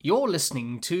You're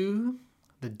listening to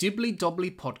the Dibbly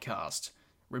Dobbly podcast.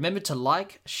 Remember to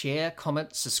like, share,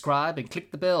 comment, subscribe, and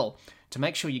click the bell to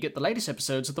make sure you get the latest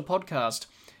episodes of the podcast.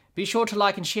 Be sure to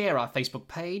like and share our Facebook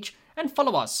page and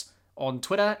follow us on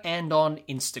Twitter and on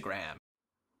Instagram.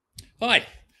 Hi,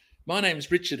 my name is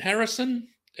Richard Harrison,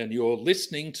 and you're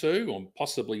listening to, or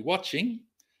possibly watching,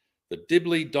 the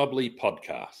Dibbly Dobbly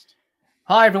podcast.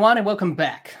 Hi, everyone, and welcome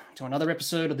back to another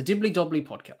episode of the Dibbly Dobbly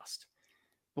podcast.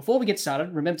 Before we get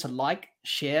started, remember to like,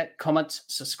 share, comment,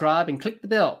 subscribe, and click the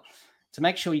bell to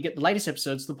make sure you get the latest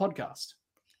episodes of the podcast.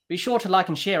 Be sure to like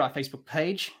and share our Facebook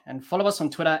page and follow us on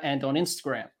Twitter and on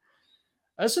Instagram.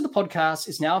 Also, the podcast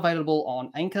is now available on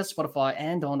Anchor, Spotify,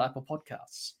 and on Apple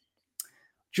Podcasts.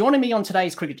 Joining me on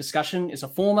today's cricket discussion is a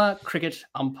former cricket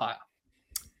umpire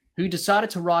who decided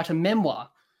to write a memoir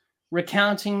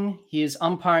recounting his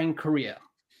umpiring career,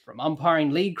 from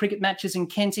umpiring league cricket matches in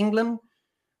Kent, England,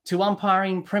 to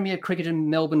umpiring Premier Cricket in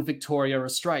Melbourne, Victoria,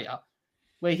 Australia,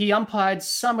 where he umpired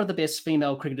some of the best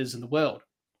female cricketers in the world.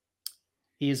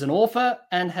 He is an author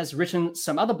and has written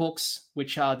some other books,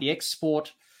 which are The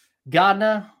Export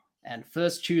Gardener and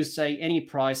First Tuesday Any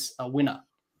Price a Winner.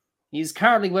 He is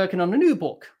currently working on a new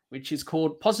book, which is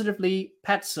called Positively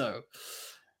Pazzo,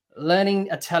 Learning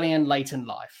Italian Late in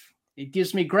Life. It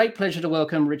gives me great pleasure to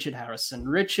welcome Richard Harrison.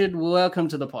 Richard, welcome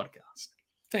to the podcast.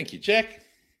 Thank you, Jack.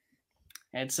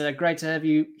 It's great to have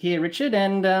you here, Richard,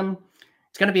 and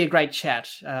it's going to be a great chat.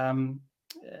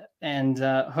 And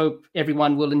hope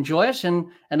everyone will enjoy it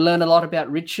and learn a lot about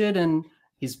Richard and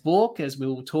his book, as we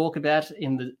will talk about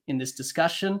in this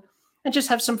discussion, and just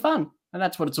have some fun. And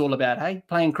that's what it's all about, hey?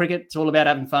 Playing cricket, it's all about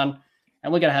having fun,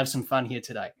 and we're going to have some fun here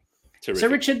today. Terrific. So,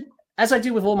 Richard, as I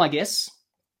do with all my guests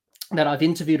that I've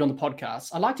interviewed on the podcast,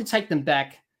 I like to take them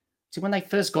back to when they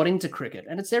first got into cricket.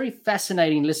 And it's very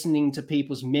fascinating listening to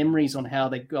people's memories on how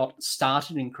they got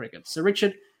started in cricket. So,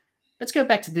 Richard, let's go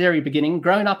back to the very beginning.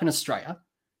 Growing up in Australia,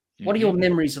 what are your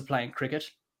memories of playing cricket?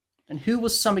 And who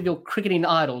was some of your cricketing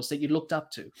idols that you looked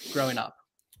up to growing up?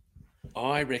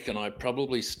 I reckon I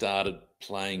probably started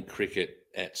playing cricket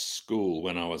at school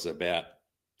when I was about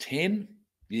 10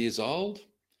 years old.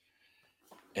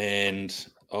 And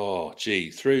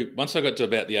once I got to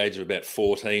about the age of about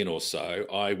 14 or so,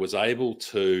 I was able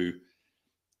to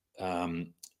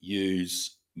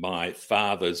use my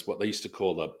father's, what they used to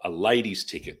call a ladies'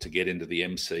 ticket to get into the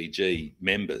MCG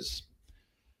members.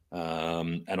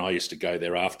 And I used to go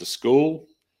there after school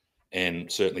and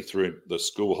certainly through the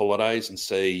school holidays and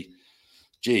see,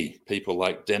 people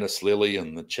like Dennis Lilly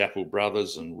and the Chappell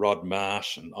brothers and Rod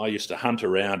Marsh. And I used to hunt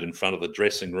around in front of the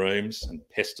dressing rooms and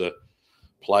pester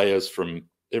players from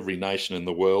every nation in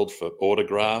the world for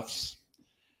autographs.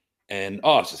 And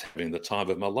I was just having the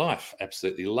time of my life.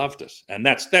 Absolutely loved it. And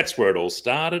that's where it all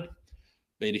started.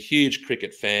 Been a huge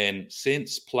cricket fan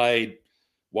since, played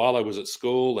while I was at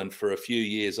school and for a few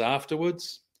years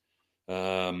afterwards.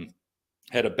 Had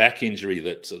a back injury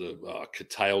that sort of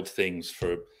curtailed things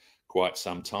for quite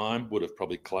some time. Would have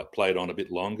probably played on a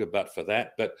bit longer but for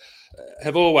that. But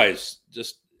have always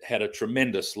just had a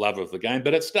tremendous love of the game,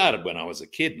 but it started when I was a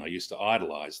kid, and I used to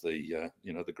idolise the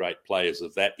great players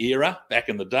of that era back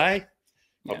in the day,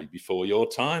 probably before your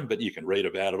time. But you can read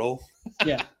about it all.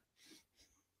 Yeah,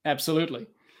 absolutely.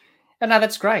 And no,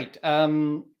 that's great. It's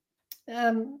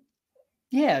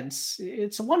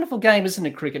a wonderful game, isn't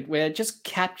it? Cricket, where it just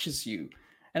captures you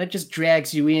and it just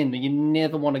drags you in, and you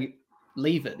never want to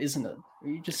leave it, isn't it?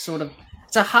 You just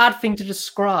it's a hard thing to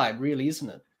describe, really, isn't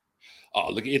it? Oh,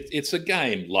 look, it's a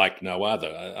game like no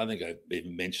other. I think I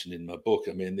even mentioned in my book,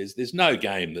 I mean, there's no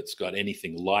game that's got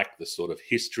anything like the sort of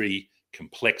history,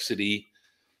 complexity,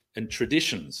 and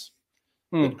traditions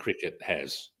that cricket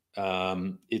has.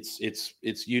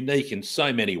 It's unique in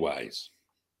so many ways.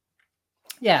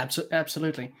 Yeah,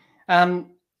 absolutely.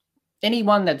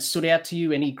 Anyone that stood out to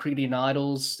you, any cricketing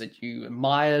idols that you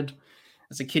admired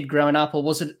as a kid growing up, or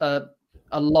was it a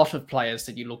lot of players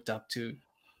that you looked up to?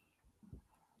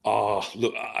 Oh,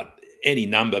 look, any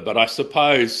number, but I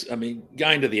suppose, I mean,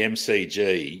 going to the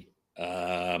MCG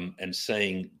and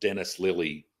seeing Dennis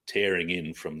Lilly tearing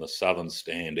in from the southern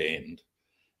stand end,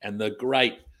 and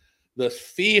the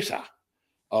theatre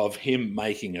of him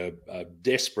making a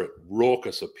desperate,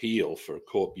 raucous appeal for a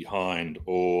caught behind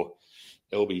or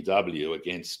LBW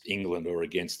against England or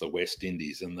against the West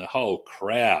Indies, and the whole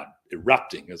crowd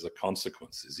erupting as a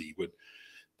consequence as he would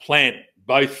plant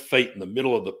both feet in the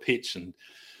middle of the pitch and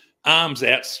arms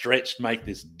outstretched, make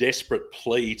this desperate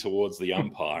plea towards the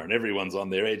umpire, and everyone's on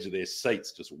their edge of their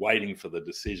seats just waiting for the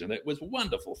decision. It was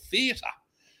wonderful theatre.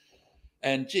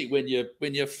 And when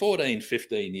you're 14,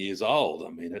 15 years old, I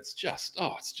mean, it's just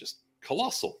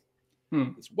colossal.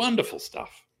 It's wonderful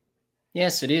stuff.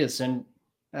 Yes, it is. And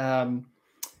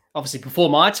obviously before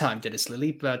my time, Dennis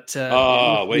Lilly, but it must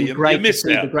Oh, have well, been you great to missed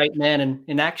see the out. great man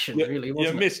in action, really, You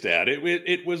wasn't it? missed out.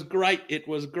 It was great. It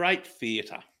was great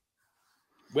theatre.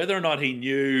 Whether or not he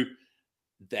knew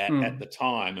that at Mm. the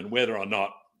time, and whether or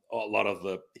not a lot of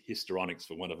the histrionics,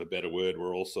 for want of a better word,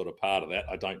 were all sort of part of that,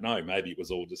 I don't know. Maybe it was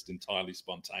all just entirely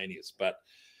spontaneous, but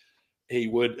he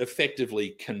would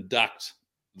effectively conduct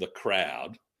the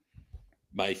crowd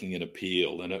making an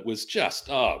appeal, and it was just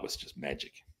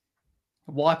magic.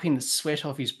 Wiping the sweat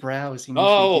off his brow as he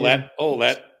Oh, usually did. all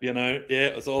that, yeah,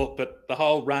 it was all, but the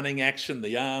whole running action,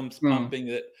 the arms Mm. pumping,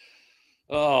 it,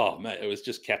 oh, man, it was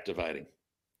just captivating.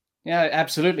 Yeah,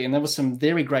 absolutely. And there were some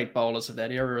very great bowlers of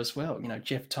that era as well.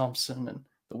 Jeff Thompson and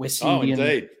the West Oh, Indian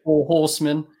indeed. Four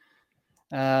Horsemen.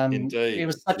 It Indeed.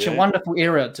 was such a Yeah. wonderful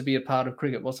era to be a part of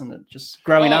cricket, wasn't it? Just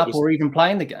growing Oh, it up was, or even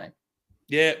playing the game.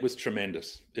 yeah, it was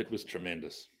tremendous. It was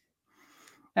tremendous.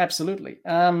 Absolutely.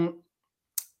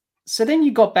 So then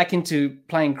you got back into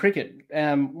playing cricket.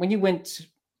 When you went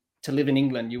to live in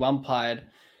England, you umpired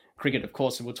cricket, of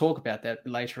course, and we'll talk about that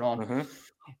later on. Uh-huh.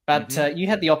 But you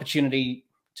had the opportunity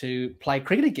to play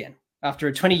cricket again after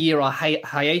a 20-year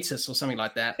hiatus or something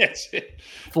like that That's it.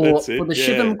 for That's it. the Yeah.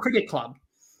 Shivam Cricket Club.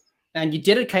 And you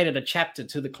dedicated a chapter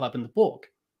to the club in the book.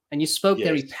 And you spoke Yes.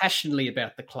 very passionately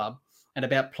about the club and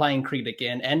about playing cricket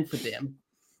again and for them.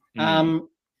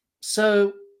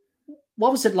 So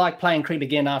what was it like playing cricket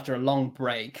again after a long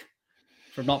break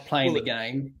from not playing the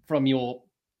game from your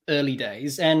early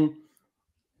days? And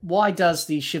why does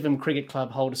the Shivam Cricket Club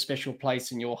hold a special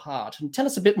place in your heart? And tell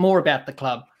us a bit more about the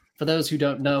club for those who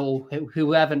don't know or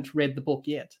who haven't read the book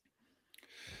yet.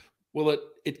 Well,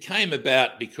 it came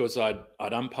about because I'd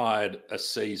umpired a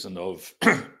season of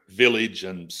village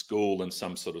and school and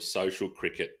some sort of social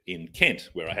cricket in Kent,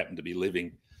 where I happened to be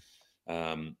living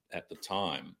at the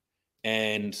time.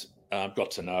 And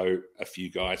got to know a few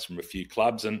guys from a few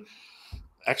clubs, and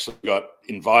actually got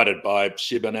invited by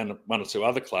Shiban and one or two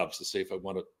other clubs to see if I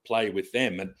want to play with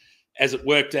them. And as it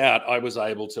worked out, I was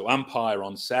able to umpire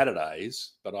on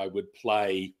Saturdays, but I would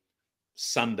play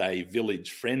Sunday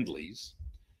village friendlies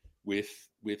with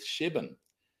Shiban,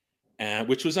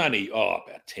 which was only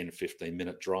about 10,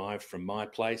 15-minute drive from my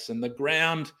place. And the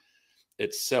ground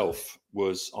itself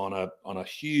was on a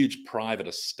huge private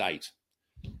estate,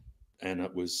 and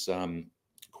it was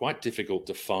quite difficult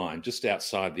to find just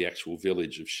outside the actual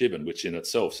village of Shiban, which in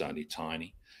itself is only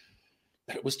tiny.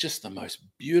 But it was just the most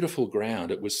beautiful ground.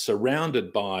 It was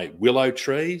surrounded by willow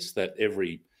trees that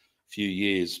every few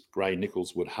years Grey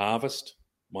Nichols would harvest,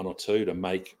 one or two, to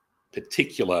make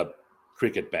particular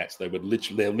cricket bats. They'll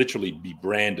literally be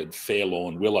branded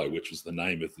Fairlawn Willow, which was the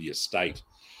name of the estate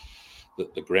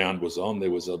that the ground was on. There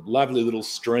was a lovely little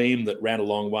stream that ran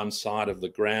along one side of the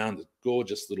ground, a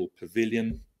gorgeous little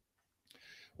pavilion,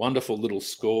 wonderful little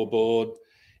scoreboard.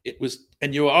 It was,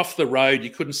 and you were off the road, you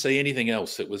couldn't see anything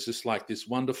else. It was just like this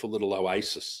wonderful little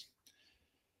oasis.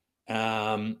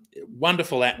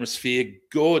 Wonderful atmosphere,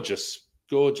 gorgeous,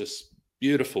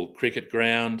 beautiful cricket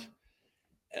ground.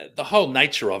 The whole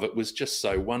nature of it was just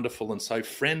so wonderful and so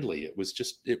friendly. It was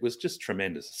just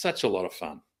tremendous. Such a lot of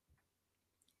fun.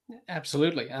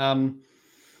 Absolutely.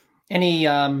 Any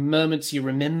moments you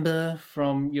remember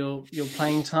from your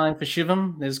playing time for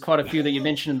Shivam? There's quite a few that you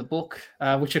mentioned in the book,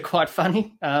 which are quite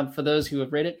funny. For those who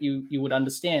have read it, you would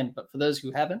understand, but for those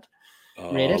who haven't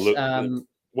read it,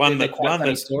 they're quite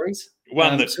funny stories.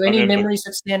 So any memories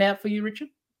that stand out for you, Richard?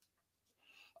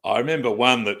 I remember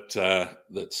one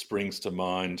that springs to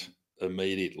mind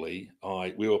immediately.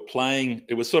 We were playing,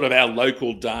 it was sort of our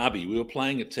local derby. We were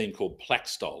playing a team called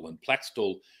Plaxtol, and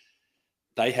Plaxtol,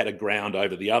 they had a ground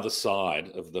over the other side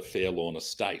of the Fairlawn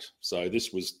estate. So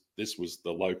this was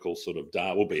the local sort of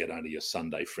derby, albeit only a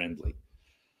Sunday friendly.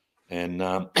 And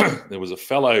there was a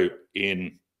fellow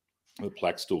in the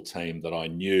Plaxtol team that I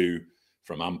knew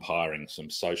from umpiring some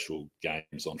social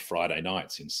games on Friday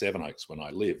nights in Sevenoaks where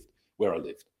I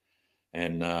lived.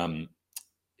 And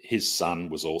his son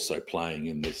was also playing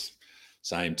in this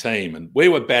same team, and we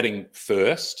were batting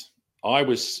first. I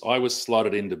was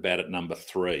slotted in to bat at number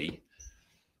 3,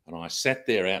 and I sat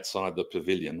there outside the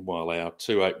pavilion while our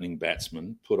two opening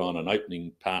batsmen put on an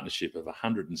opening partnership of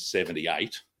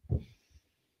 178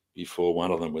 before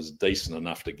one of them was decent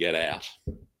enough to get out.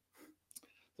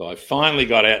 So I finally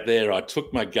got out there. I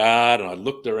took my guard and I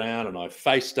looked around and I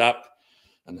faced up.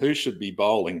 And who should be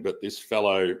bowling but this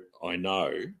fellow I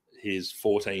know, his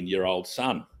 14-year-old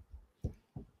son,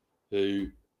 who,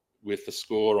 with the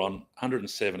score on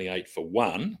 178 for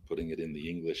 1, putting it in the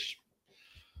English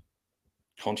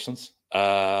conscience,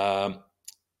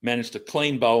 managed to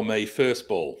clean bowl me first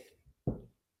ball.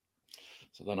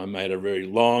 So then I made a very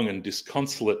long and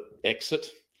disconsolate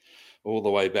exit all the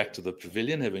way back to the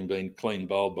pavilion, having been clean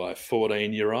bowled by a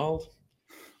 14-year-old.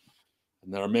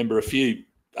 And then I remember a few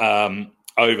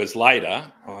overs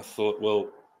later, I thought, well,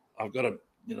 I've got to,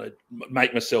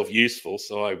 make myself useful.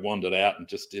 So I wandered out and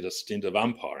just did a stint of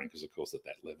umpiring, because, of course, at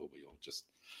that level, we all just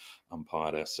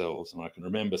umpired ourselves. And I can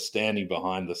remember standing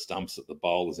behind the stumps at the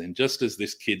bowlers end, just as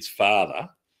this kid's father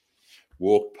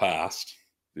walked past,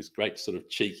 this great sort of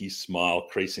cheeky smile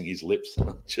creasing his lips. And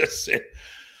I just said,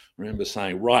 I remember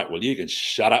saying, right, well, you can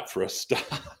shut up for a start.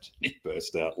 And he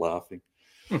burst out laughing.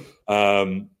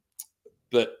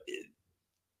 But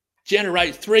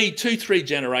three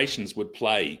generations would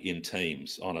play in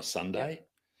teams on a Sunday.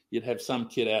 You'd have some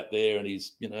kid out there and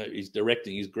he's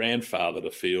directing his grandfather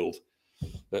to field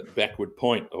that backward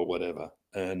point or whatever.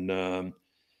 And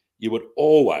you would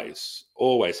always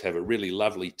have a really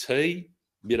lovely tea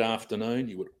mid-afternoon.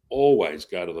 You would always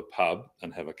go to the pub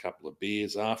and have a couple of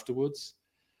beers afterwards.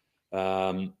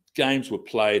 Games were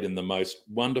played in the most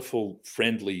wonderful,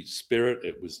 friendly spirit.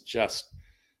 It was just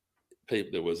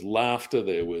people. There was laughter.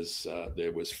 There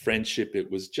was friendship. It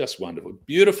was just wonderful.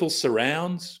 Beautiful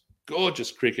surrounds,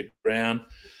 gorgeous cricket ground.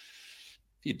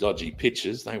 A few dodgy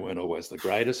pitches. They weren't always the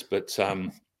greatest, but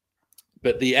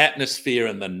the atmosphere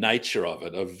and the nature of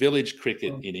it, of village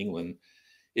cricket in England,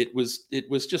 it was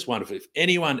just wonderful. If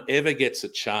anyone ever gets a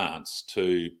chance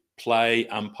to play,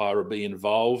 umpire, or be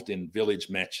involved in village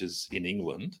matches in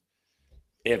England,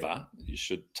 ever, you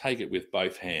should take it with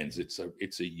both hands. It's a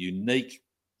unique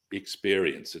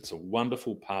experience. It's a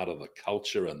wonderful part of the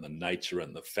culture and the nature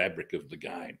and the fabric of the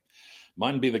game.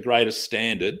 Mightn't be the greatest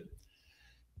standard,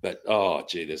 but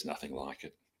there's nothing like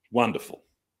it. Wonderful.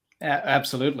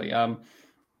 Absolutely.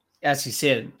 As you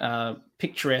said,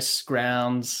 picturesque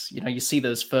grounds. You see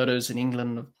those photos in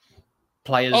England of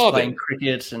players playing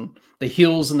cricket and the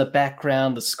hills in the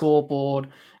background, the scoreboard.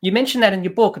 You mentioned that in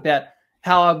your book about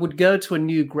how I would go to a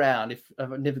new ground if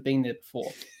I've never been there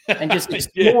before and just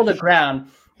explore the ground.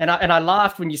 And I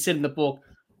laughed when you said in the book,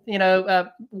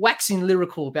 waxing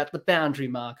lyrical about the boundary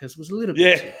markers was a little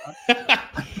bit too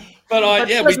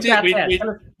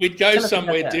hard. We'd go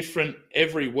somewhere different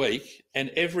every week, and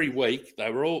every week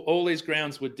they were all these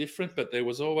grounds were different, but there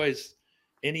was always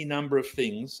any number of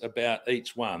things about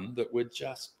each one that were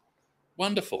just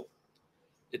wonderful.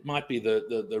 It might be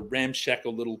the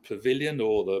ramshackle little pavilion,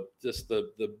 or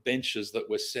the benches that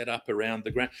were set up around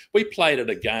the ground. We played at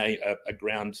a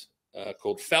ground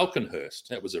called Falconhurst.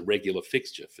 That was a regular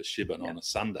fixture for Shibboleth on a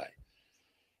Sunday.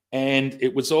 And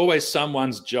it was always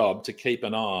someone's job to keep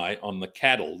an eye on the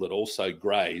cattle that also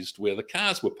grazed where the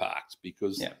cars were parked,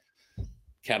 because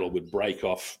cattle would break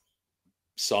off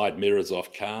side mirrors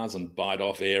off cars and bite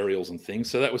off aerials and things.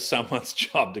 So that was someone's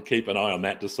job to keep an eye on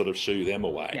that, to sort of shoo them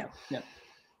away. Yeah.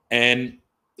 And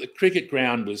the cricket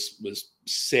ground was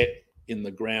set in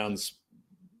the grounds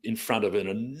in front of an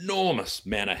enormous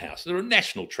manor house. They're a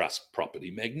National Trust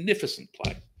property, magnificent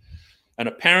place. And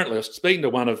apparently, I was speaking to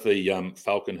one of the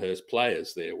Falconhurst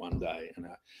players there one day, and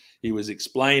he was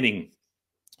explaining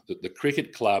that the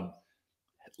cricket club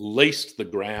leased the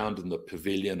ground and the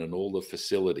pavilion and all the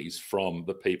facilities from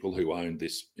the people who owned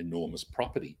this enormous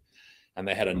property. And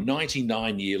they had a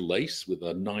 99-year lease with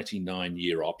a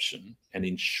 99-year option, and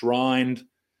enshrined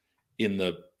in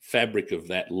the fabric of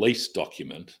that lease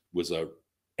document was an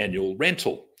annual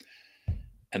rental.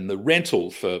 And the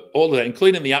rental for all of that,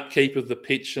 including the upkeep of the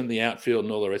pitch and the outfield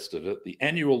and all the rest of it, the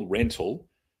annual rental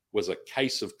was a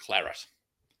case of claret.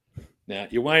 Now,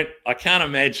 I can't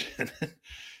imagine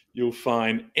you'll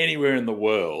find anywhere in the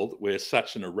world where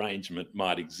such an arrangement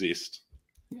might exist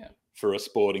for a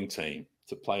sporting team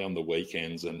to play on the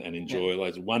weekends and enjoy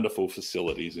those wonderful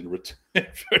facilities in return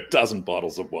for a dozen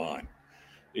bottles of wine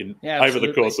over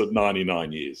the course of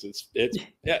 99 years.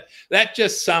 That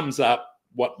just sums up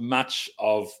what much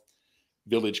of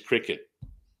village cricket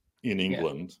in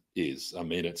England is. I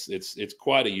mean, it's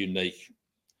quite a unique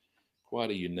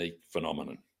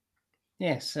phenomenon.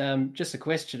 Yes. Just a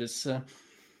question: is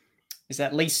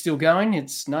that lease still going?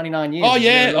 It's 99 years. Oh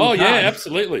yeah.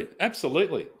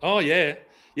 Absolutely. Oh yeah.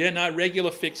 No,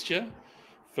 regular fixture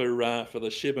for the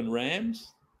Shib and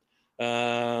Rams.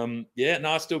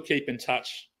 I still keep in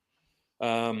touch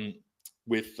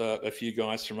with a few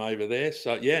guys from over there.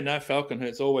 So,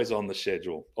 Falconhurst's always on the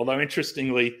schedule. Although,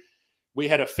 interestingly, we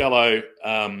had a fellow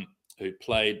who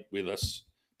played with us,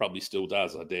 probably still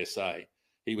does, I dare say.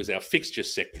 He was our fixture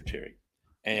secretary.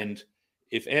 And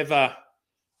if ever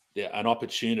an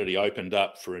opportunity opened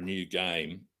up for a new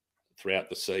game throughout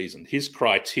the season, his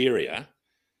criteria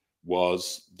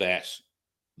was that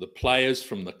the players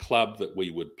from the club that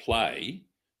we would play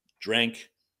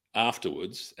drank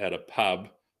afterwards at a pub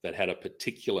that had a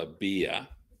particular beer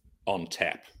on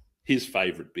tap, his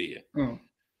favourite beer.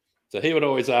 So he would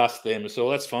always ask them, so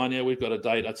that's fine, yeah, we've got a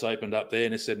date that's opened up there.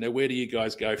 And he said, now, where do you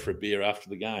guys go for a beer after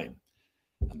the game?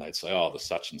 And they'd say, oh, the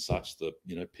such and such, the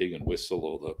Pig and Whistle,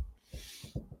 or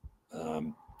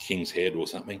the King's Head or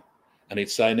something. And he'd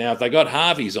say, now, have they got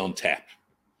Harvey's on tap?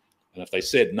 And if they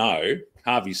said no,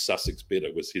 Harvey's Sussex Bitter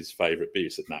was his favourite beer. He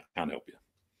said, no, can't help you.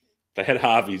 If they had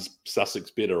Harvey's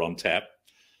Sussex Bitter on tap,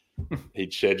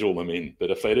 he'd schedule them in.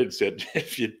 But if they did said,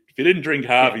 if you didn't drink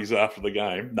Harvey's after the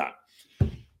game, no.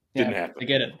 Didn't happen. I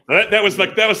get it. That was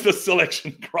the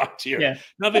selection criteria. Yeah.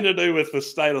 Nothing to do with the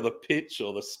state of the pitch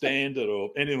or the standard or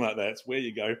anything like that. It's where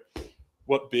you go,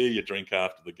 what beer you drink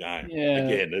after the game. Yeah.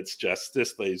 Again, it's just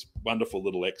these wonderful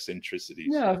little eccentricities.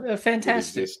 Yeah,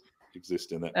 fantastic.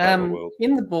 Exist in that part of the world.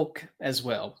 In the book as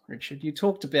well, Richard, you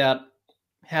talked about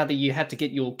how you had to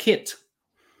get your kit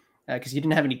because you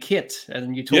didn't have any kit,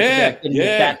 and you talked about getting the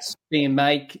bats being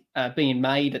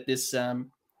made at this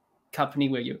company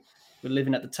where you were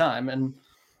living at the time, and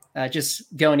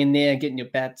just going in there, getting your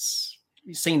bats,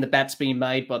 seeing the bats being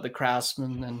made by the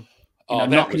craftsmen,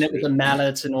 and knocking it with the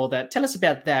mallets and all that. Tell us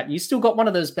about that. You still got one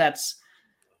of those bats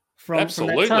from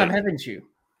that time, haven't you?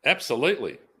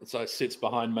 Absolutely. So it sits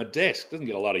behind my desk. Doesn't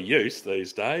get a lot of use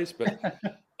these days, but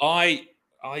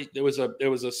there was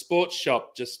a sports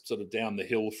shop just sort of down the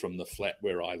hill from the flat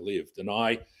where I lived, and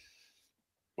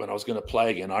when I was going to play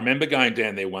again, I remember going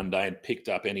down there one day and picked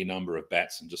up any number of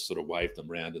bats and just sort of waved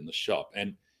them around in the shop.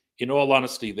 And in all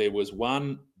honesty, there was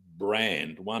one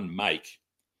brand, one make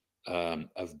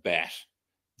of bat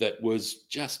that was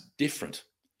just different.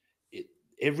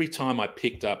 Every time I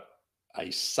picked up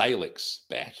a Salix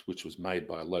bat, which was made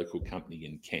by a local company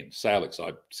in Kent. Salix,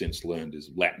 I've since learned, is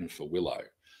Latin for willow.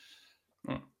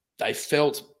 They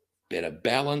felt better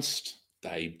balanced.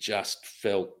 They just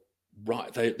felt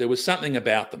right. There was something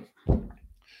about them.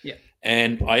 Yeah.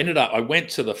 And I went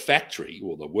to the factory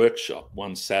or the workshop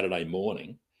one Saturday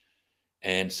morning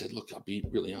and said, look, I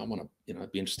want to,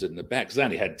 be interested in the bat, because I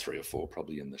only had 3 or 4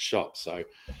 probably in the shop. So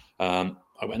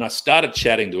I started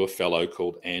chatting to a fellow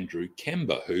called Andrew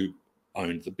Kember, who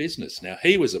owned the business. Now,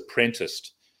 he was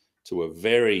apprenticed to a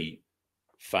very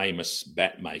famous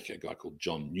bat maker, a guy called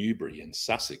John Newbury in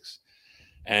Sussex,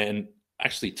 and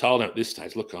actually told him at this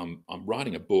stage, look, I'm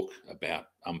writing a book about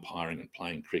umpiring and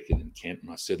playing cricket in Kent.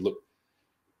 And I said, look,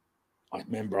 I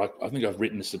remember, I think I've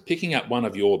written this, that picking up one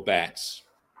of your bats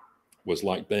was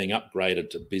like being upgraded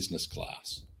to business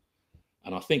class.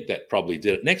 And I think that probably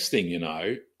did it. Next thing you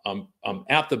know, I'm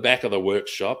out the back of the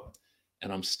workshop,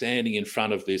 and I'm standing in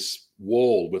front of this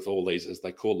wall with all these, as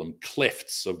they call them,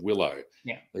 clefts of willow.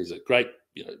 Yeah. These are great,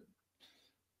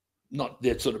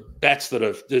 they're sort of bats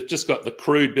they've just got the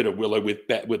crude bit of willow with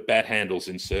bat handles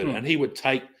inserted. And he would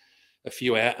take a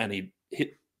few out and he'd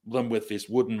hit them with this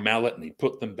wooden mallet and he'd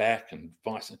put them back and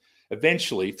vice.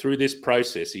 Eventually, through this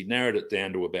process, he narrowed it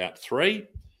down to about 3.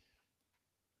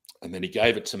 And then he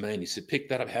gave it to me and he said, pick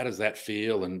that up. How does that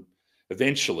feel? And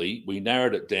eventually we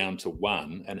narrowed it down to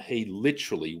 1, and he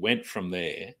literally went from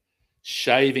there,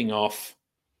 shaving off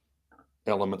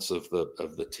elements of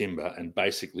the timber and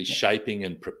basically shaping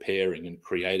and preparing and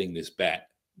creating this bat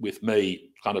with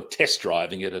me kind of test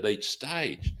driving it at each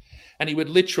stage. And he would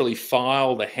literally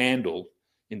file the handle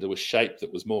into a shape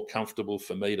that was more comfortable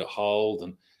for me to hold.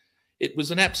 And it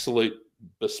was an absolute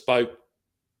bespoke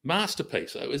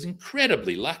masterpiece. I was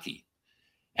incredibly lucky.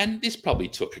 And this probably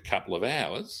took a couple of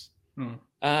hours.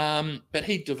 But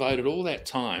he devoted all that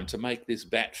time to make this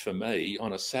bat for me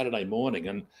on a Saturday morning.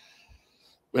 And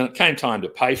when it came time to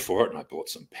pay for it, and I bought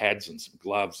some pads and some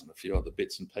gloves and a few other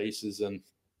bits and pieces, and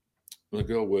the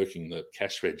girl working the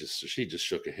cash register, she just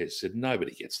shook her head, said,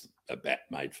 nobody gets a bat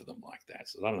made for them like that.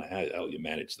 So I don't know how the hell you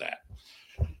manage that.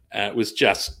 It was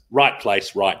just right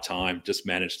place, right time, just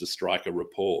managed to strike a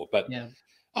rapport. But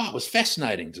it was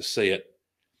fascinating to see it,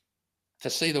 to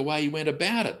see the way he went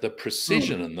about it, the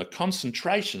precision and the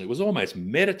concentration. It was almost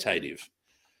meditative.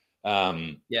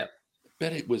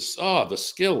 But it was, the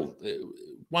skill,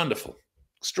 wonderful,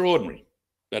 extraordinary.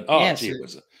 But,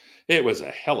 it was a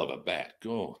hell of a bat.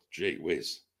 Oh, gee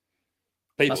whiz.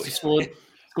 People must have scored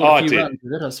a few runs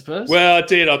with it, I suppose. Well, I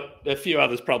did. A few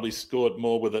others probably scored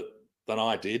more with it than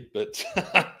I did. But,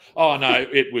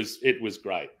 it was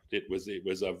great. It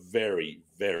was a very,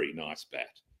 very nice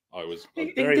bat. I was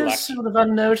very lucky. It goes sort of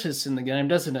unnoticed in the game,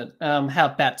 doesn't it?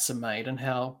 How bats are made and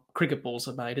how cricket balls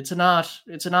are made. It's an art.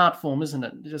 It's an art form, isn't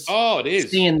it? Just it is.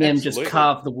 Seeing them just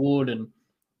carve the wood and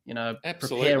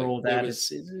prepare all that.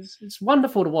 It's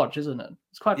wonderful to watch, isn't it?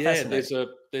 It's quite fascinating.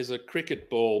 There's a cricket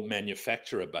ball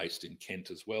manufacturer based in Kent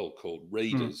as well called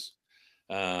Readers,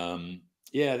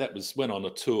 Yeah, went on a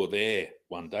tour there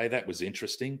one day. That was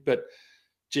interesting. But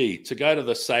gee, to go to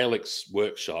the Salix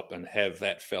workshop and have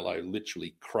that fellow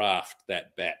literally craft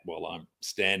that bat while I'm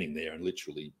standing there and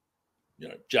literally,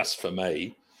 just for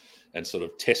me, and sort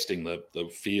of testing the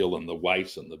feel and the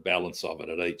weight and the balance of it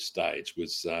at each stage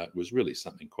was really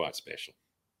something quite special.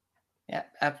 Yeah,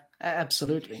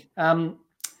 absolutely.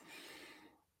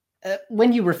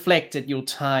 When you reflect at your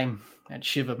time at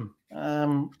Shivam,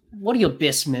 what are your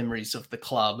best memories of the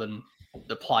club and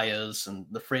the players and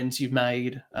the friends you've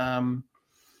made?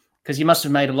 Because you must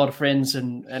have made a lot of friends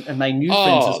and made new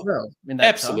friends as well in that time.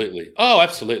 Absolutely. Oh,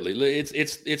 absolutely.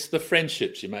 It's the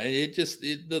friendships you make.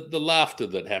 The laughter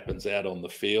that happens out on the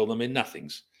field. I mean,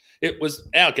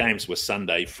 our games were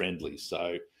Sunday friendly,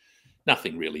 so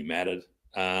nothing really mattered.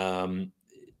 I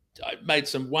made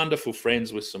some wonderful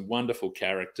friends with some wonderful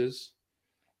characters,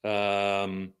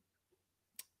 and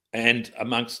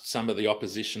amongst some of the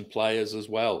opposition players as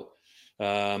well.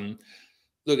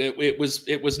 Look, it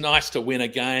was nice to win a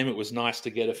game. It was nice to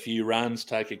get a few runs,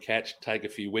 take a catch, take a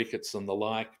few wickets and the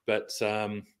like. But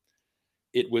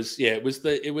it was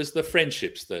the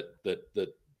friendships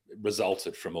that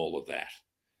resulted from all of that.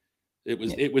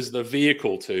 It was the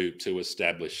vehicle to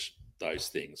establish those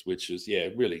things, which is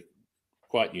really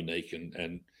quite unique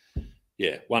and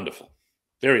wonderful.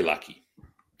 Very lucky.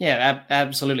 Yeah,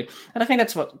 absolutely. And I think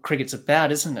that's what cricket's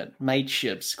about, isn't it?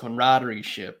 Mateships,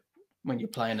 camaraderie-ship when you're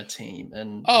playing a team.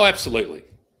 And absolutely.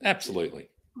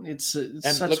 It's and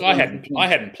such look, I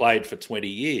hadn't played for 20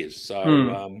 years,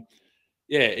 so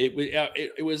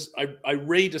it was. I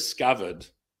rediscovered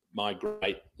my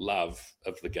great love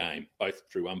of the game, both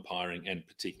through umpiring and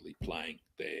particularly playing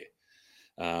there.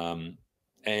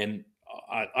 And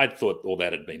I thought all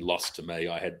that had been lost to me.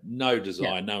 I had no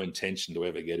desire, no intention to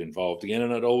ever get involved again,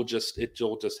 and it all just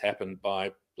happened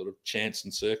by sort of chance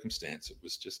and circumstance. It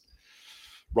was just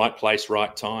right place,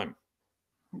 right time.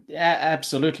 Yeah,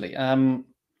 absolutely.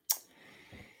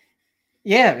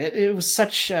 It was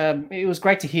such. It was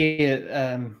great to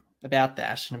hear about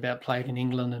that and about playing in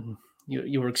England and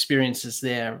your experiences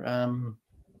there.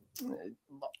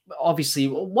 Obviously,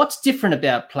 what's different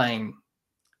about playing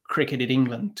cricket in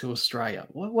England to Australia?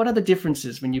 What are the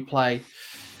differences when you play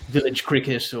village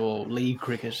cricket or league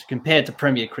cricket compared to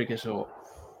Premier cricket or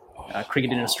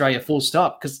cricket in Australia? Full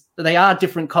stop, because they are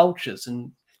different cultures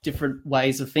and different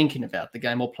ways of thinking about the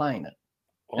game or playing it,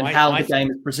 and how the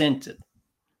game is presented.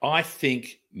 I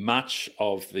think much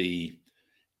of the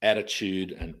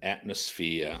attitude and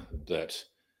atmosphere that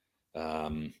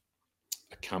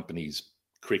accompanies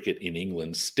cricket in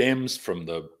England stems from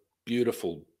the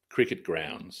beautiful cricket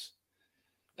grounds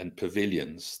and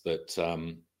pavilions that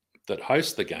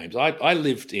host the games. I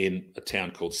lived in a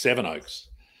town called Sevenoaks.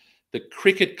 The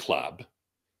cricket club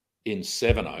in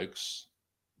Sevenoaks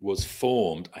was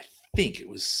formed, I think it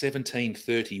was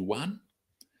 1731.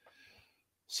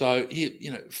 So,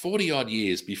 40 odd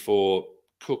years before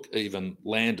Cook even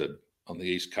landed on the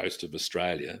east coast of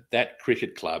Australia, that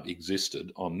cricket club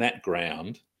existed on that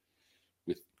ground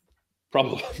with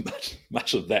probably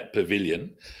much of that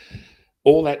pavilion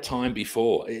all that time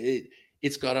before.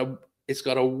 It's got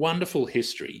a wonderful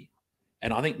history,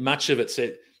 and I think much of it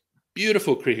said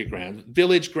beautiful cricket grounds,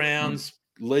 village grounds,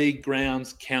 league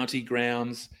grounds, county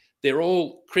grounds. They're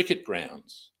all cricket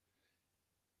grounds.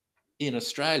 In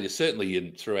Australia, certainly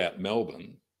throughout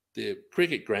Melbourne, they're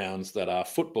cricket grounds that are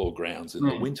football grounds in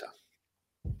the winter.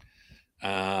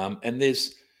 And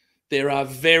there are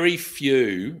very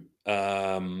few,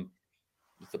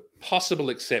 with the possible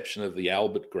exception of the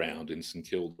Albert Ground in St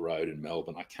Kilda Road in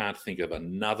Melbourne. I can't think of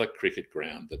another cricket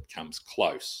ground that comes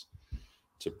close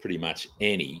to pretty much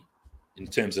any, in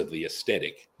terms of the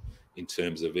aesthetic, in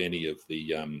terms of any of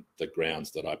the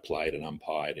grounds that I played and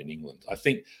umpired in England. I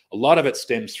think a lot of it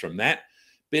stems from that.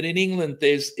 But in England,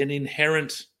 there's an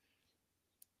inherent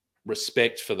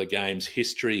respect for the game's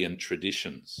history and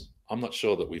traditions. I'm not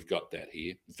sure that we've got that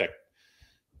here. In fact,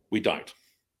 we don't.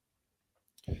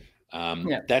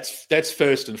 That's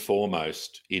first and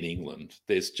foremost in England.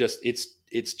 It's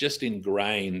just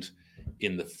ingrained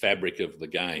in the fabric of the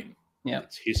game. Yeah.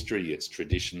 Its history, its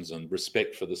traditions, and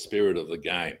respect for the spirit of the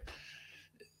game.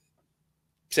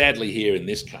 Sadly, here in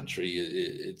this country,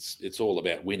 it's all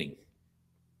about winning.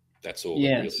 That's all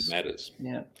that really matters.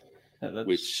 Yeah,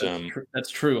 that's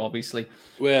true. Obviously.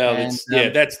 Well,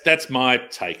 that's my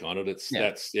take on it.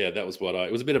 That was what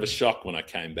it was a bit of a shock when I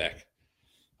came back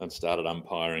and started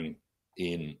umpiring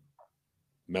in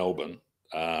Melbourne,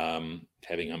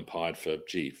 having umpired for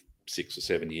 6 or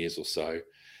 7 years or so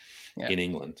in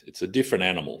England. It's a different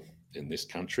animal in this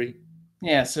country.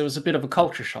 Yeah, so it was a bit of a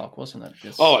culture shock, wasn't it?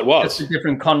 Oh, it Just a was.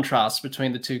 different contrast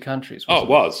between the two countries, Oh, it wasn't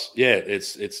it? was. Yeah,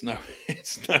 it's no,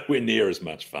 it's nowhere near as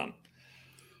much fun.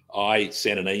 I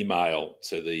sent an email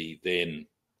to the then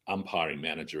umpiring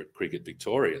manager at Cricket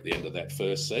Victoria at the end of that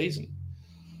first season.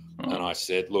 And I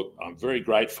said, look, I'm very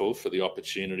grateful for the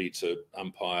opportunity to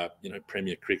umpire,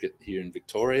 Premier cricket here in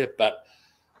Victoria. But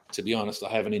to be honest, I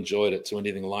haven't enjoyed it to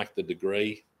anything like the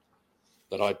degree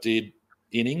that I did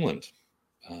in England.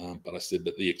 But I said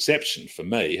that the exception for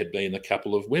me had been a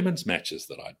couple of women's matches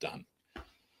that I'd done.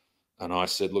 And I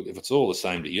said, look, if it's all the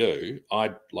same to you,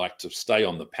 I'd like to stay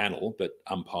on the panel, but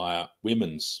umpire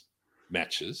women's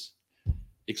matches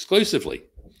exclusively.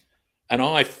 And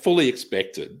I fully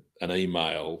expected an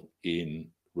email in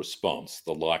response,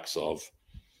 the likes of,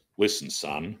 listen,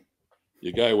 son,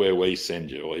 you go where we send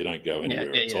you, or you don't go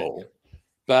anywhere at all.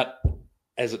 But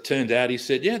as it turned out, he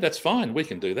said, yeah, that's fine. We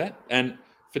can do that. And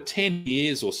for 10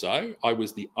 years or so, I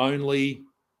was the only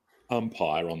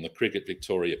umpire on the Cricket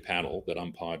Victoria panel that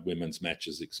umpired women's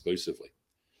matches exclusively.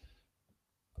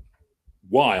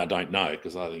 Why, I don't know,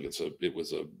 because I think it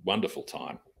was a wonderful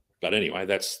time. But anyway,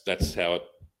 that's how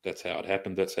it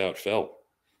happened. That's how it fell.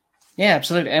 Yeah,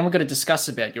 absolutely. And we're going to discuss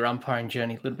about your umpiring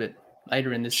journey a little bit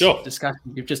later in this discussion.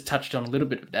 You've just touched on a little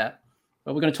bit of that,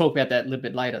 but we're going to talk about that a little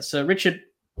bit later. So, Richard,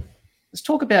 let's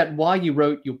talk about why you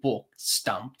wrote your book,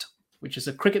 Stumped, which is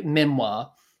a cricket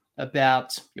memoir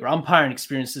about your umpiring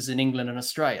experiences in England and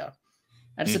Australia.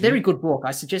 And it's a very good book.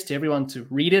 I suggest to everyone to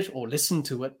read it or listen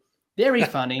to it. Very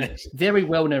funny, very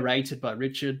well narrated by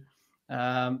Richard.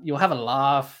 You'll have a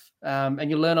laugh, and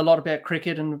you'll learn a lot about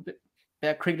cricket and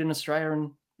about cricket in Australia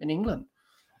and in England.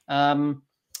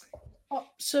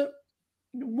 So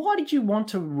why did you want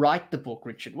to write the book,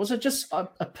 Richard? Was it just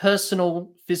a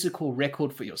personal, physical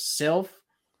record for yourself,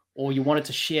 or you wanted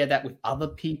to share that with other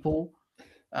people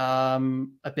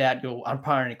about your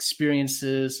umpiring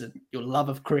experiences and your love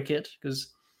of cricket?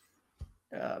 Because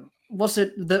was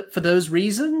it for those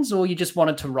reasons, or you just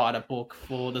wanted to write a book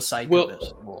for the sake of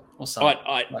it, or something?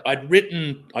 I'd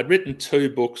written two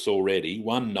books already,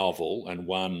 one novel and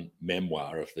one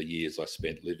memoir of the years I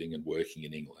spent living and working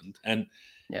in England. And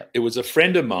it was a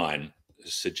friend of mine who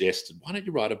suggested, why don't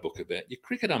you write a book about your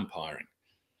cricket umpiring?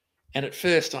 And at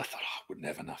first I thought, I wouldn't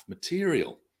have enough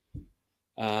material.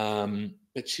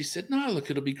 But she said, no, look,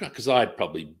 it'll be great, because I'd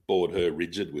probably bored her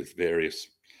rigid with various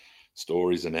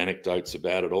stories and anecdotes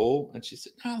about it all. And she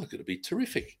said, no, look, it'll be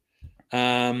terrific.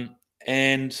 And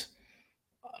I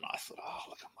thought, oh,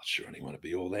 look, I'm not sure anyone would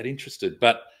be all that interested.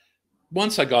 But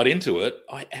once I got into it,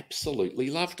 I absolutely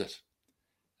loved it.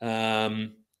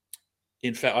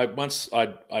 In fact, once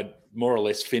I'd more or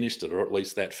less finished it, or at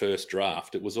least that first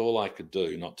draft, it was all I could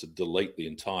do not to delete the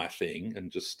entire thing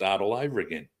and just start all over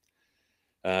again.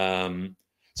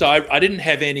 So I didn't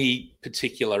have any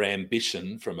particular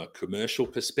ambition from a commercial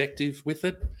perspective with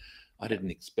it. I didn't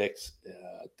expect,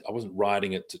 I wasn't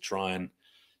writing it to try and,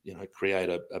 create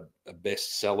a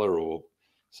bestseller or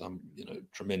some,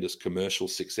 tremendous commercial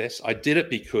success. I did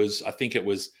it because I think it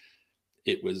was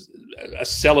a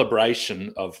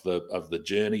celebration of the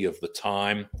journey, of the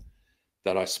time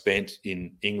that I spent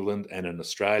in England and in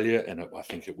Australia. And I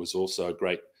think it was also a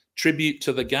great tribute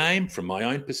to the game from my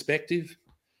own perspective.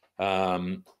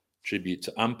 Tribute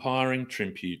to umpiring,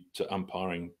 tribute to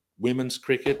umpiring women's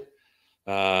cricket,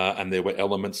 and there were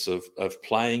elements of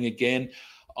playing again.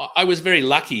 I was very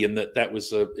lucky in that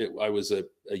I was a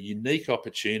unique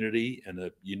opportunity and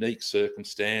a unique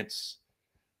circumstance.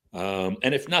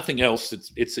 And if nothing else,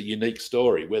 it's a unique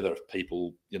story. Whether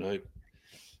people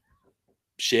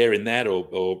share in that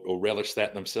or relish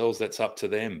that themselves, that's up to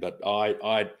them. But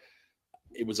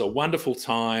it was a wonderful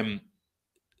time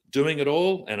doing it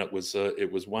all, and it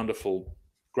was wonderful,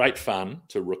 great fun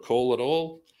to recall it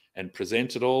all and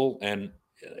present it all. And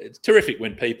it's terrific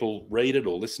when people read it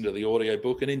or listen to the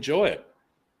audiobook and enjoy it.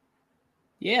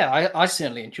 Yeah, I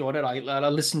certainly enjoyed it. I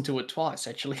listened to it twice,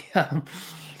 actually.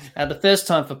 The first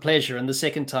time for pleasure and the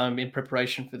second time in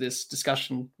preparation for this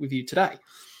discussion with you today.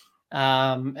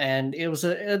 And it was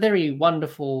a very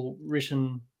wonderful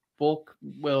written book,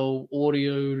 well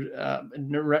audioed,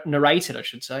 narrated, I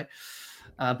should say,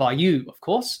 by you, of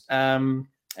course.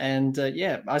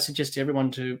 I suggest to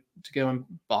everyone to go and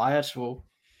buy it or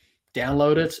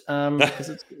download it, because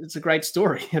it's a great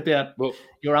story about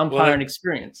your umpiring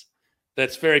experience.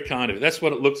 That's very kind of you. That's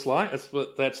what it looks like.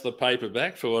 That's the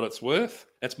paperback for what it's worth.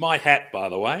 That's my hat, by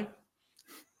the way.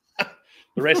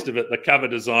 The rest of it, the cover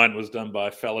design was done by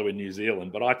a fellow in New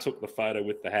Zealand, but I took the photo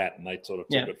with the hat and they sort of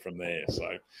took it from there.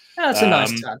 So that's a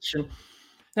nice touch. And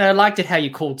I liked it how you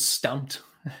called Stumped,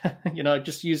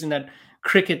 just using that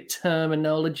cricket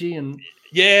terminology. And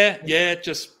Yeah,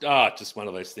 just one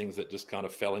of those things that just kind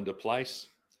of fell into place.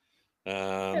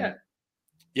 Yeah,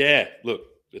 Look,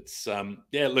 it's look,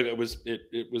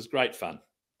 it was great fun.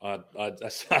 I'd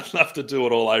love to do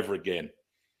it all over again.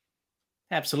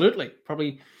 absolutely.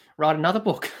 Probably write another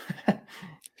book.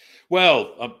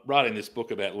 Well, I'm writing this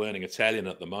book about learning Italian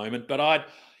at the moment, but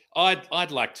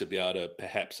I'd like to be able to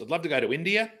I'd love to go to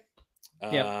India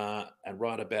Yeah. and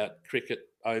write about cricket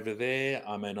over there.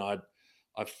 I mean,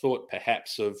 I've thought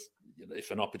perhaps of,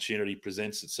 if an opportunity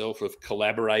presents itself, of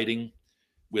collaborating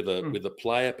with a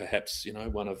player, perhaps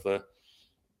one of the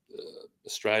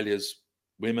Australia's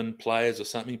women players or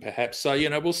something, perhaps. So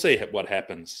we'll see what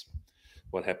happens.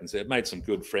 What happens there? I've made some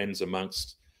good friends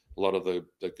amongst a lot of the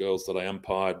girls that I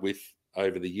umpired with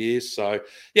over the years. So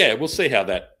yeah, we'll see how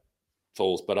that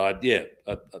falls. But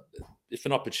if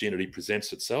an opportunity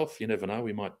presents itself, you never know,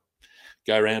 we might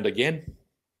go around again.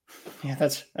 Yeah,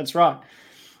 that's right.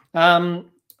 I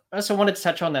also wanted to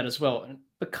touch on that as well.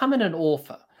 Becoming an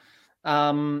author.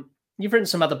 You've written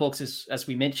some other books, as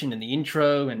we mentioned in the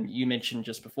intro, and you mentioned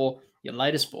just before your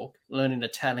latest book, Learning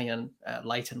Italian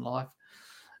Late in Life.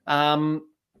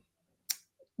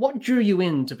 What drew you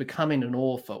into becoming an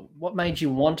author? What made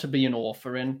you want to be an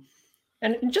author? And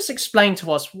just explain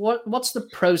to us what's the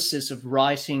process of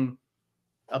writing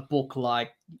a book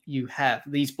like you have,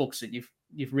 these books that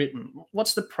you've written.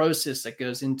 What's the process that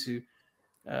goes into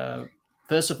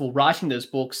first of all writing those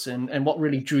books, and what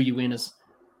really drew you in as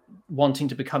wanting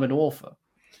to become an author?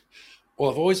 Well,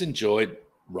 I've always enjoyed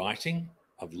writing.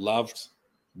 I've loved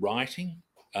writing.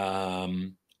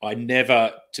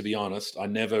 To be honest, I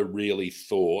never really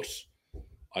thought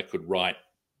I could write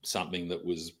something that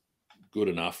was good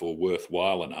enough or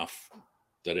worthwhile enough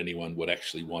that anyone would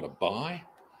actually want to buy.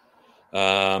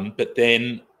 But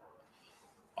then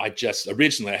I just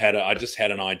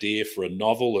had an idea for a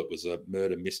novel. It was a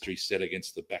murder mystery set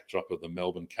against the backdrop of the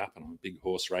Melbourne Cup, and I'm a big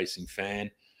horse racing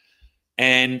fan.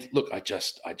 And look, I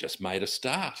just made a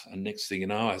start, and next thing you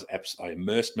know, I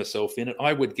immersed myself in it.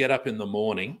 I would get up in the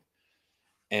morning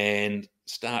and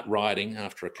start writing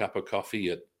after a cup of coffee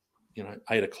at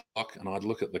 8 o'clock, and I'd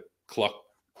look at the clock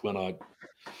when I'd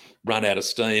run out of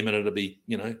steam, and it'd be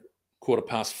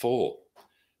 4:15.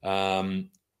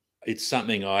 It's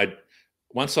something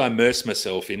once I immerse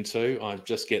myself into, I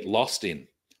just get lost in,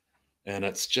 and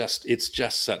it's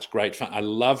just such great fun. I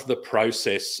love the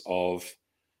process of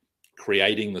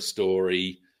creating the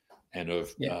story and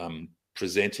of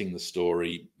presenting the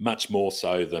story, much more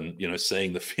so than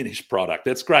seeing the finished product.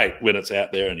 That's great when it's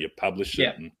out there and you publish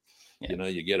it and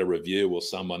you get a review or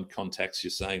someone contacts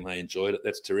you saying they enjoyed it.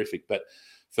 That's terrific. But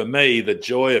for me, the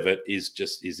joy of it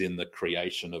is in the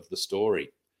creation of the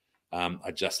story.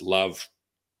 I just love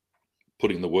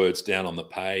putting the words down on the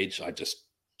page. I just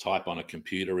type on a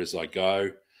computer as I go.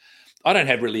 I don't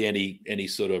have really any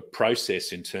sort of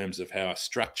process in terms of how I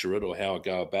structure it or how I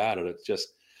go about it.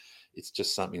 It's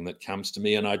just something that comes to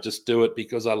me, and I just do it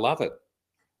because I love it.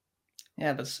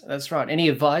 Yeah, that's right. Any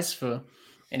advice for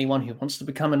anyone who wants to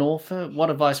become an author?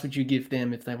 What advice would you give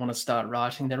them if they want to start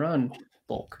writing their own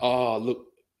book? Oh, look,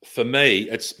 for me,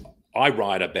 I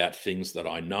write about things that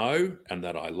I know and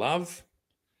that I love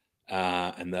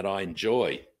and that I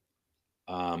enjoy.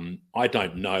 I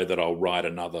don't know that I'll write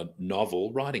another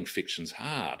novel. Writing fiction's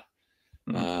hard.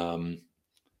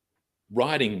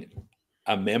 Writing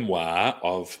a memoir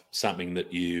of something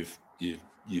that you've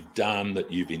done,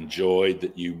 that you've enjoyed,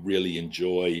 that you really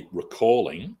enjoy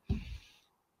recalling,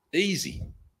 easy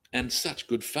and such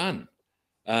good fun.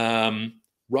 If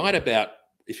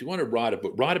you want to write a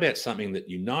book, write about something that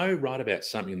you know, write about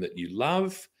something that you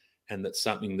love, and that's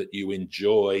something that you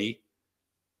enjoy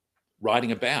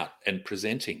writing about and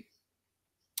presenting.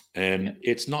 And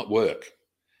it's not work,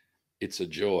 it's a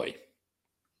joy.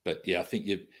 But yeah, I think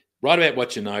you write about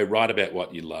what you know, write about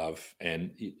what you love,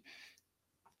 and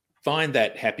find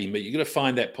that happy. You've got to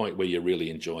find that point where you're really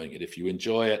enjoying it. If you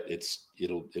enjoy it, it's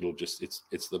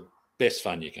the best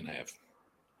fun you can have.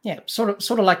 Yeah, sort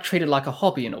of like treated like a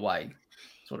hobby in a way,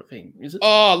 sort of thing, is it?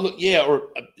 Oh, look, yeah, or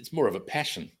it's more of a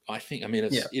passion, I think. I mean,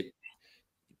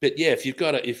 but yeah, if you've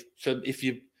got it's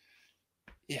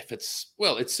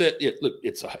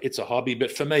a hobby,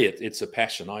 but for me, it's a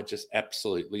passion. I just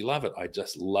absolutely love it. I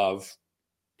just love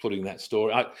putting that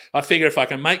story. I figure if I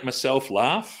can make myself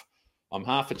laugh, I'm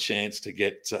half a chance to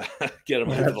get them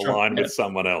over the line with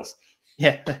someone else.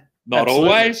 Yeah, not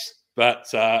always,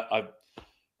 but I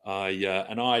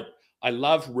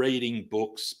love reading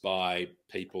books by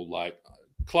people like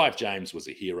Clive James was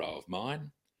a hero of mine.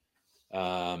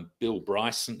 Bill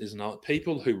Bryson is another.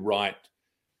 People who write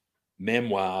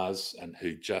memoirs and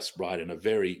who just write in a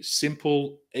very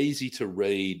simple, easy to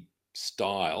read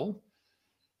style.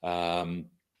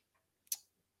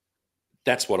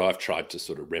 That's what I've tried to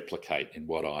sort of replicate in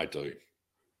what I do.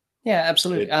 Yeah,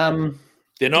 absolutely.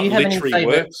 They're not do you have any literary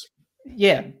favorite works.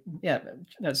 Yeah,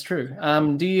 that's true.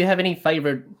 Do you have any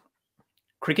favorite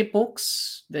cricket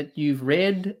books that you've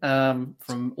read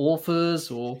from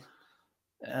authors or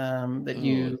that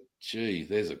you? Gee,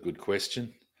 there's a good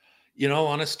question. In all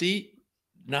honesty,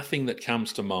 nothing that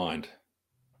comes to mind.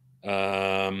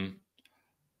 I've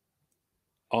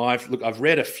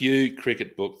read a few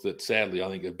cricket books that sadly I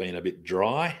think have been a bit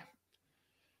dry.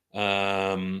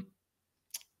 In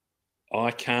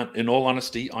all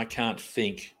honesty, I can't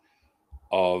think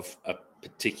of a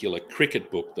particular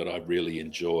cricket book that I really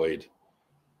enjoyed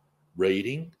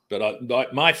reading.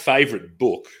 But my favourite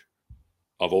book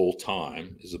of all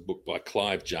time is a book by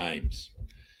Clive James.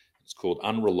 It's called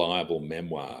Unreliable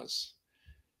Memoirs.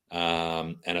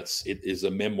 And it is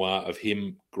a memoir of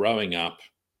him growing up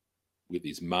with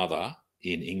his mother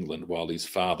in England while his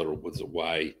father was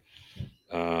away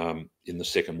in the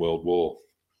Second World War.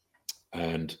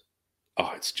 And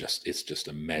it's just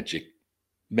a magic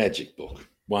book.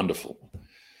 Wonderful.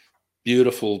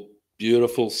 Beautiful,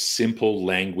 simple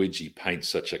language. He paints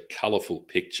such a colourful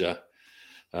picture.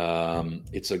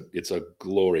 It's a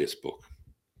glorious book.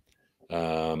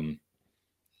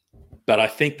 But I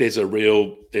think there's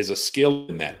a skill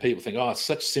in that. People think, it's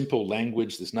such simple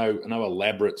language. There's no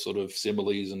elaborate sort of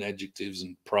similes and adjectives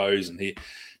and prose and here.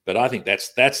 But I think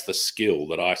that's the skill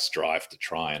that I strive to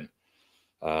try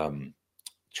and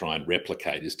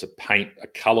replicate, is to paint a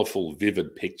colourful,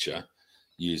 vivid picture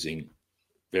using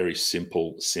very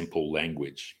simple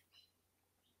language.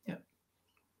 Yeah.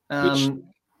 Which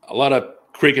a lot of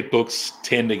cricket books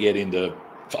tend to get into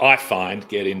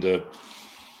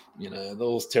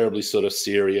those terribly sort of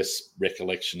serious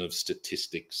recollection of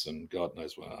statistics and God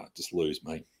knows what. Just lose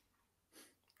me.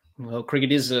 Well,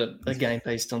 cricket is a game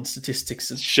based on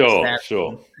statistics. Sure.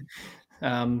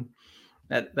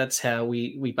 That's how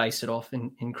we base it off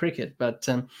in cricket. But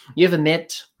you ever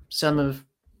met some of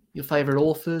your favourite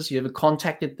authors? You ever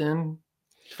contacted them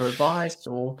for advice,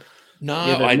 or no?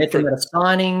 You ever met them at a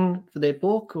signing for their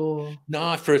book, or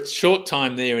no? For a short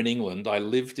time there in England, I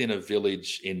lived in a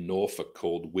village in Norfolk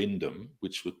called Wyndham,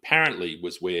 which apparently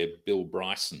was where Bill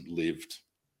Bryson lived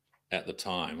at the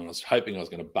time. And I was hoping I was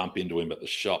going to bump into him at the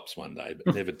shops one day,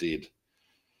 but never did.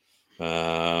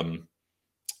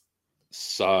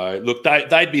 So look,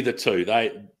 they'd be the two.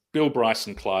 Bill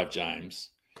Bryson, Clive James.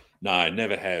 No,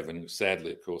 never have. And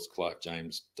sadly, of course, Clive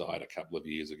James died a couple of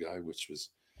years ago, which was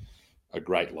a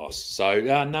great loss. So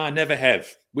no, never have.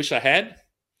 Wish I had,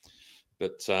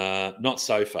 but not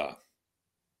so far.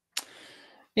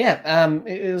 Yeah,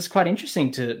 it was quite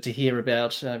interesting to hear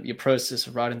about your process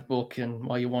of writing the book and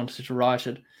why you wanted to write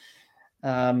it,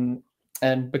 and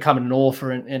becoming an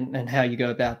author and how you go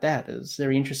about that. It's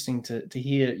very interesting to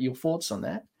hear your thoughts on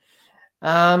that.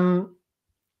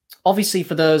 Obviously,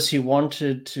 for those who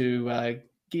wanted to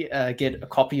get a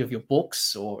copy of your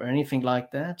books or anything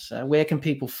like that, where can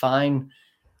people find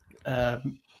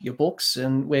your books,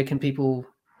 and where can people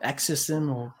access them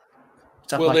or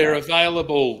stuff like that? They're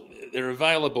available. They're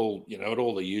available, at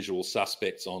all the usual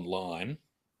suspects online.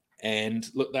 And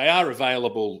look, they are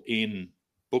available in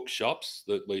bookshops.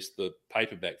 At least the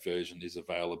paperback version is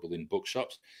available in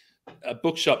bookshops. A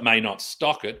bookshop may not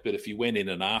stock it, but if you went in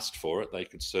and asked for it, they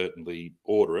could certainly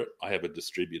order it. I have a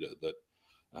distributor that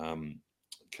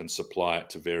can supply it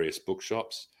to various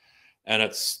bookshops, and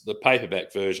it's the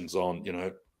paperback versions on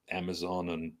Amazon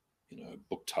and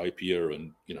Booktopia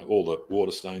and all the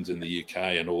Waterstones in the UK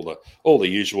and all the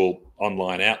usual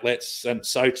online outlets, and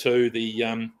so too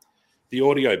the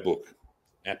audio book,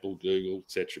 Apple, Google,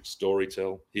 etc.,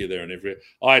 Storytel, here, there, and everywhere.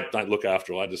 I don't look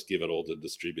after it. I just give it all to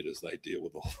distributors. They deal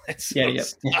with all that sort of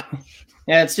stuff.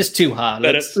 Yeah, it's just too hard.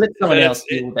 Let someone else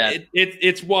deal with that.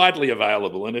 It's widely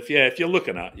available, and if you're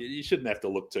looking at, you shouldn't have to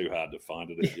look too hard to find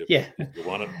it if you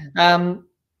want it.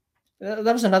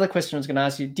 That was another question I was going to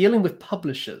ask you. Dealing with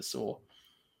publishers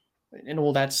and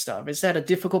all that stuff, is that a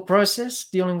difficult process,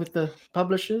 dealing with the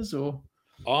publishers? Or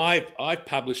I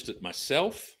published it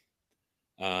myself.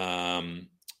 I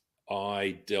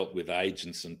dealt with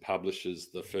agents and publishers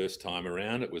the first time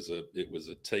around. It was a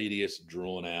tedious,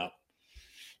 drawn out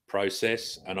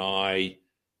process, and I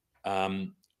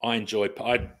enjoy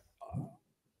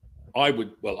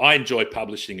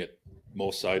publishing it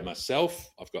more so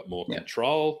myself. I've got more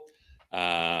control.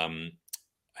 I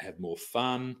have more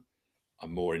fun.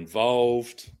 I'm more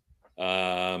involved.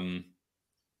 This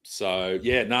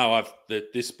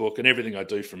book and everything I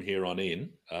do from here on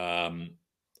in,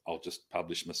 I'll just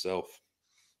publish myself.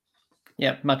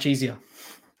 Yeah, much easier.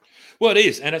 Well, it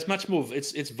is, and it's much more.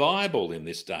 It's viable in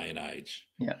this day and age.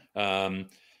 Yeah.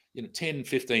 10,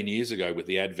 15 years ago, with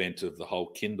the advent of the whole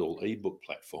Kindle ebook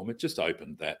platform, it just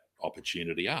opened that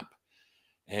opportunity up.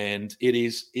 And it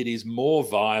is more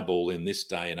viable in this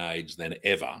day and age than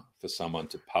ever for someone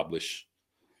to publish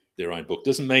their own book.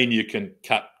 Doesn't mean you can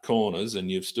cut corners,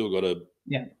 and you've still got to.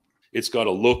 Yeah. It's got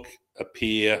to look,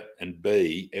 appear, and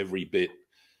be every bit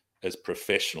as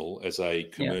professional as a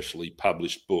commercially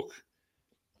published book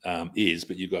is.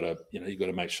 But you've got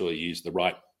to make sure you use the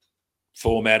right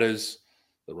formatters,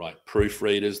 the right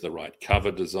proofreaders, the right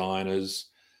cover designers,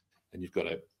 and you've got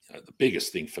to. The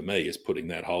biggest thing for me is putting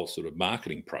that whole sort of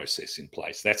marketing process in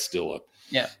place. That's still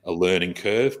a learning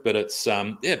curve, but it's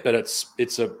a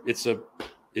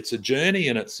journey,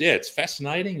 and it's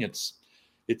fascinating. It's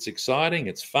exciting.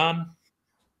 It's fun.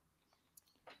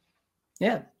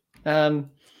 Yeah.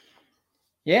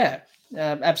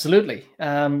 Absolutely.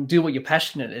 Do what you're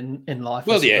passionate in life.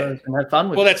 Well, and have fun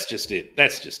with it. Well, it.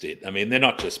 That's just it. I mean, they're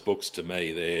not just books to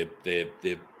me. They're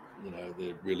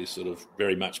really sort of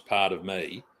very much part of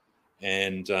me.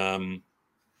 And I've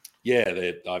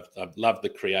loved the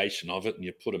creation of it, and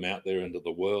you put them out there into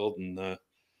the world, and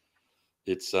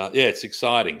it's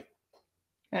exciting.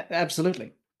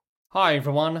 Absolutely. Hi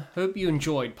everyone, hope you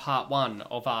enjoyed part 1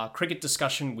 of our cricket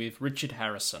discussion with Richard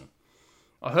Harrison.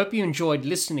 I hope you enjoyed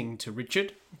listening to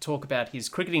Richard talk about his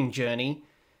cricketing journey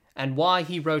and why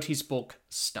he wrote his book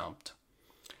Stumped.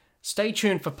 Stay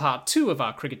tuned for part 2 of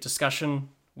our cricket discussion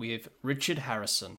with Richard Harrison.